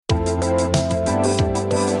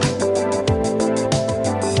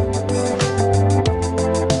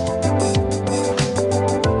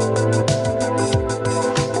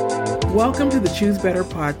Welcome to the Choose Better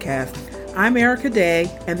podcast. I'm Erica Day,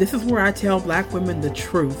 and this is where I tell Black women the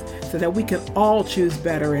truth so that we can all choose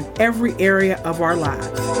better in every area of our lives.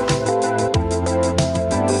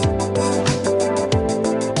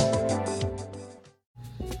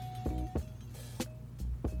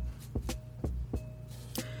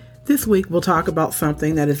 This week, we'll talk about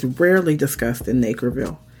something that is rarely discussed in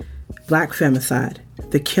Naperville: Black femicide,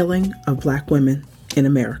 the killing of Black women in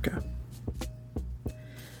America.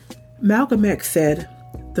 Malcolm X said,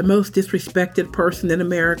 "The most disrespected person in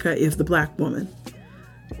America is the Black woman.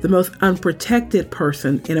 The most unprotected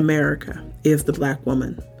person in America is the Black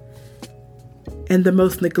woman. And the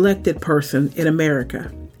most neglected person in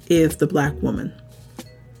America is the Black woman."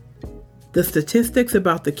 The statistics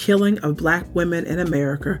about the killing of Black women in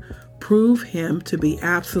America prove him to be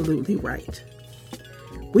absolutely right.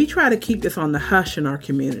 We try to keep this on the hush in our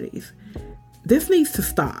communities. This needs to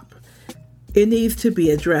stop. It needs to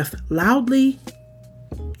be addressed loudly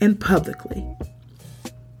and publicly.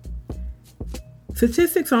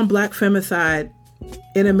 Statistics on Black femicide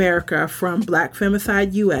in America from Black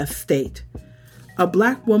Femicide US state a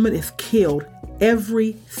Black woman is killed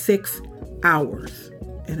every 6 hours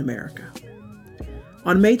in America.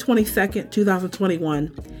 On May 22nd,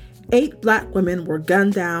 2021, 8 Black women were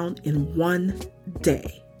gunned down in one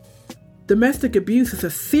day. Domestic abuse is a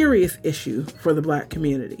serious issue for the Black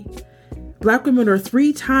community. Black women are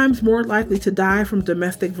 3 times more likely to die from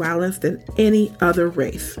domestic violence than any other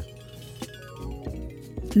race.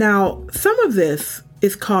 Now, some of this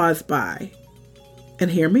is caused by, and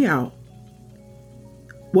hear me out,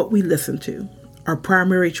 what we listen to, our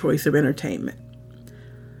primary choice of entertainment.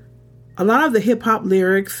 A lot of the hip-hop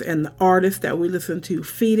lyrics and the artists that we listen to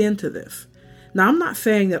feed into this. Now, I'm not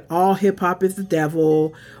saying that all hip-hop is the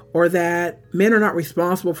devil or that men are not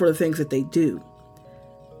responsible for the things that they do.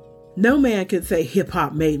 No man can say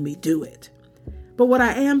hip-hop made me do it. But what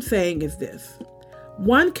I am saying is this: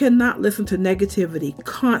 one cannot listen to negativity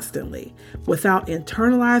constantly without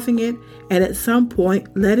internalizing it and at some point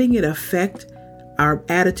letting it affect our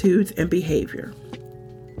attitudes and behavior.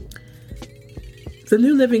 The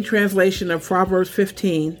New Living Translation of Proverbs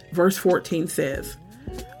 15, verse 14 says,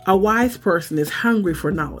 "A wise person is hungry for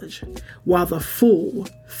knowledge, while the fool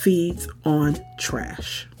feeds on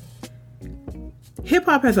trash."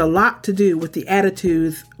 Hip-hop has a lot to do with the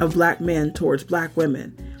attitudes of Black men towards Black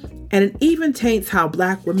women, and it even taints how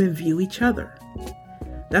Black women view each other.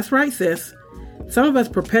 That's right, sis. Some of us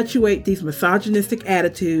perpetuate these misogynistic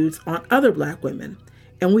attitudes on other Black women,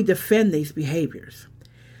 and we defend these behaviors.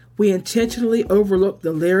 We intentionally overlook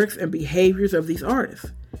the lyrics and behaviors of these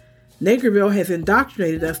artists. Naperville has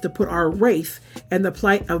indoctrinated us to put our race and the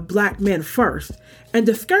plight of Black men first and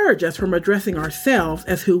discourage us from addressing ourselves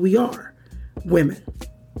as who we are: women.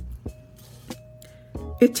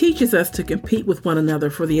 It teaches us to compete with one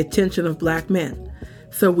another for the attention of Black men,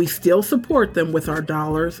 so we still support them with our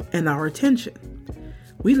dollars and our attention.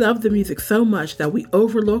 We love the music so much that we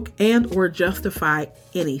overlook and or justify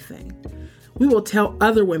anything. We will tell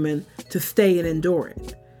other women to stay and endure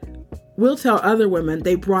it. We'll tell other women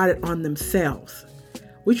they brought it on themselves.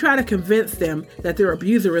 We try to convince them that their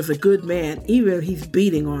abuser is a good man, even if he's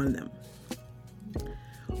beating on them.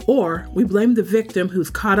 Or we blame the victim who's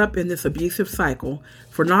caught up in this abusive cycle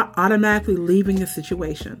for not automatically leaving the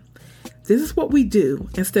situation. This is what we do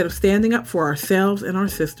instead of standing up for ourselves and our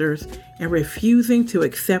sisters and refusing to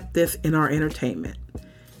accept this in our entertainment.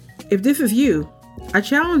 If this is you, I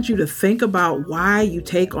challenge you to think about why you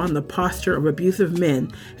take on the posture of abusive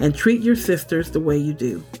men and treat your sisters the way you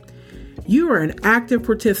do. You are an active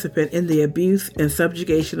participant in the abuse and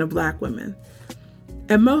subjugation of Black women.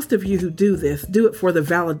 And most of you who do this do it for the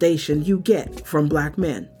validation you get from Black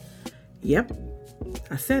men. Yep,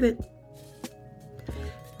 I said it.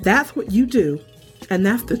 That's what you do, and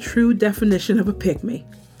that's the true definition of a pick-me.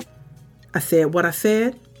 I said what I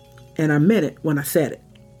said, and I meant it when I said it.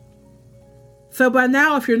 So by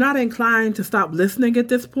now, if you're not inclined to stop listening at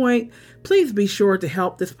this point, please be sure to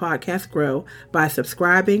help this podcast grow by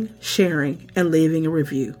subscribing, sharing, and leaving a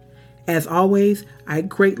review. As always, I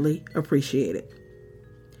greatly appreciate it.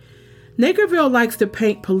 Naperville likes to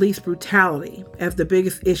paint police brutality as the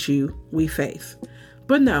biggest issue we face.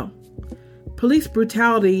 But no, police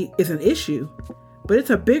brutality is an issue, but it's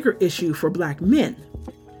a bigger issue for Black men.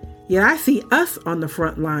 Yet I see us on the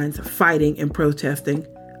front lines fighting and protesting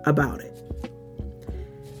about it.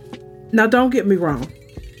 Now, don't get me wrong.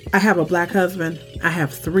 I have a Black husband. I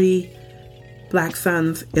have 3 Black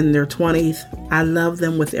sons in their 20s. I love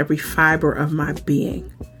them with every fiber of my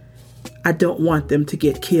being. I don't want them to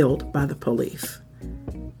get killed by the police.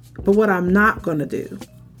 But what I'm not going to do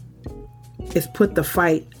is put the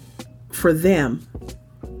fight for them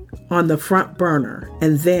on the front burner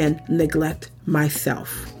and then neglect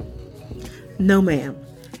myself. No, ma'am.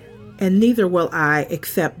 And neither will I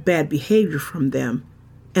accept bad behavior from them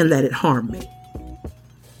and let it harm me.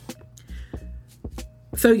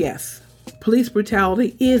 So yes, police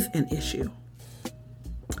brutality is an issue.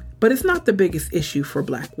 But it's not the biggest issue for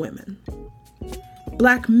Black women.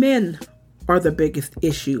 Black men are the biggest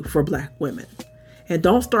issue for Black women. And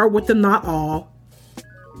don't start with the not all.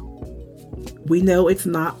 We know it's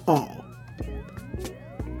not all.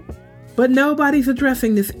 But nobody's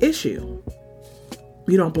addressing this issue.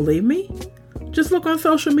 You don't believe me? Just look on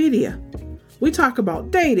social media. We talk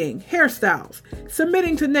about dating, hairstyles,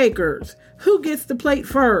 submitting to nakers, who gets the plate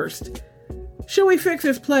first, should we fix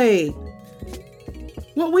his plate,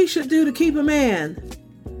 what we should do to keep a man.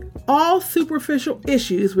 All superficial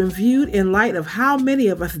issues when viewed in light of how many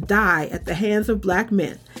of us die at the hands of Black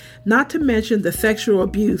men, not to mention the sexual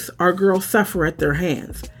abuse our girls suffer at their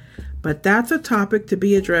hands. But that's a topic to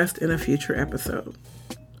be addressed in a future episode.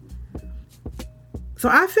 So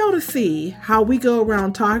I fail to see how we go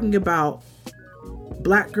around talking about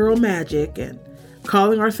Black girl magic and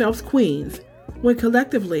calling ourselves queens when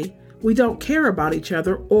collectively we don't care about each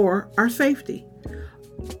other or our safety.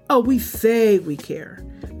 Oh, we say we care,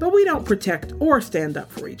 but we don't protect or stand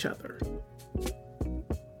up for each other.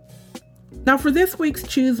 Now for this week's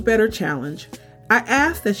Choose Better Challenge, I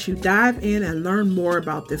ask that you dive in and learn more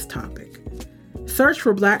about this topic. Search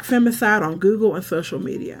for Black Femicide on Google and social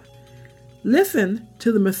media. Listen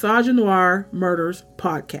to the Misogynoir Murders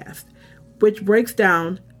podcast, which breaks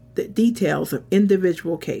down the details of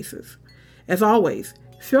individual cases. As always,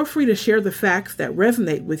 feel free to share the facts that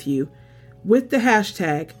resonate with you with the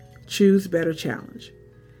hashtag ChooseBetterChallenge.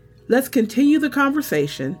 Let's continue the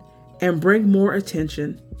conversation and bring more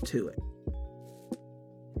attention to it.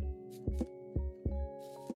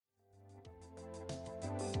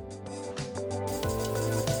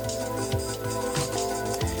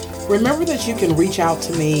 Remember that you can reach out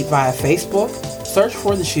to me via Facebook. Search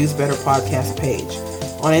for the Choose Better Podcast page.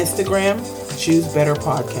 On Instagram, Choose Better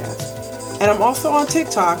Podcast. And I'm also on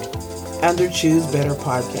TikTok under Choose Better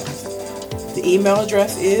Podcast. The email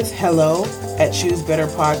address is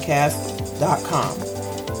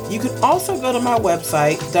hello@choosebetterpodcast.com. You can also go to my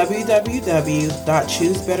website,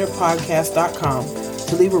 www.choosebetterpodcast.com,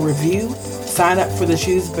 to leave a review, sign up for the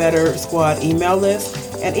Choose Better Squad email list,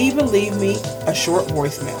 and even leave me a short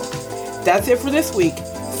voicemail. That's it for this week.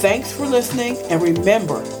 Thanks for listening, and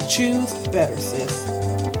remember, choose better, sis.